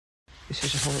This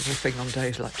is a horrible thing on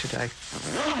days like today.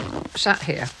 Sat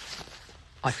here,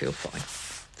 I feel fine.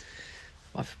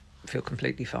 I feel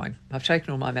completely fine. I've taken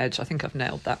all my meds. I think I've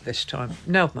nailed that this time.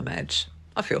 Nailed my meds.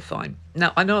 I feel fine.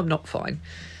 Now, I know I'm not fine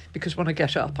because when I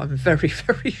get up, I'm very,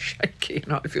 very shaky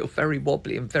and I feel very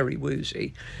wobbly and very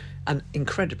woozy and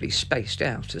incredibly spaced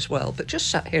out as well. But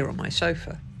just sat here on my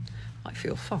sofa, I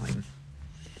feel fine.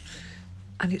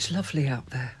 And it's lovely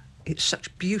out there. It's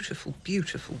such beautiful,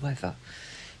 beautiful weather.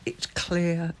 It's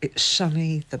clear, it's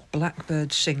sunny, the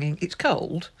blackbirds singing. It's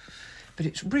cold, but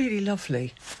it's really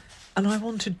lovely. And I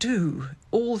want to do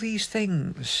all these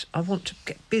things. I want to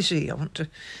get busy. I want to,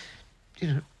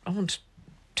 I want to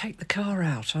take the car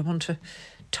out. I want to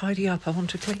tidy up. I want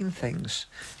to clean things.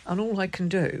 And all I can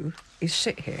do is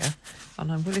sit here,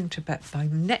 and I'm willing to bet by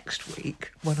next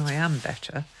week, when I am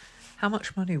better, how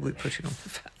much money we're putting on the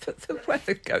fact that the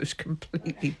weather goes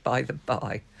completely by the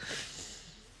by.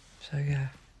 So, yeah.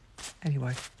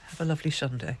 Anyway, have a lovely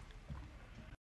Sunday.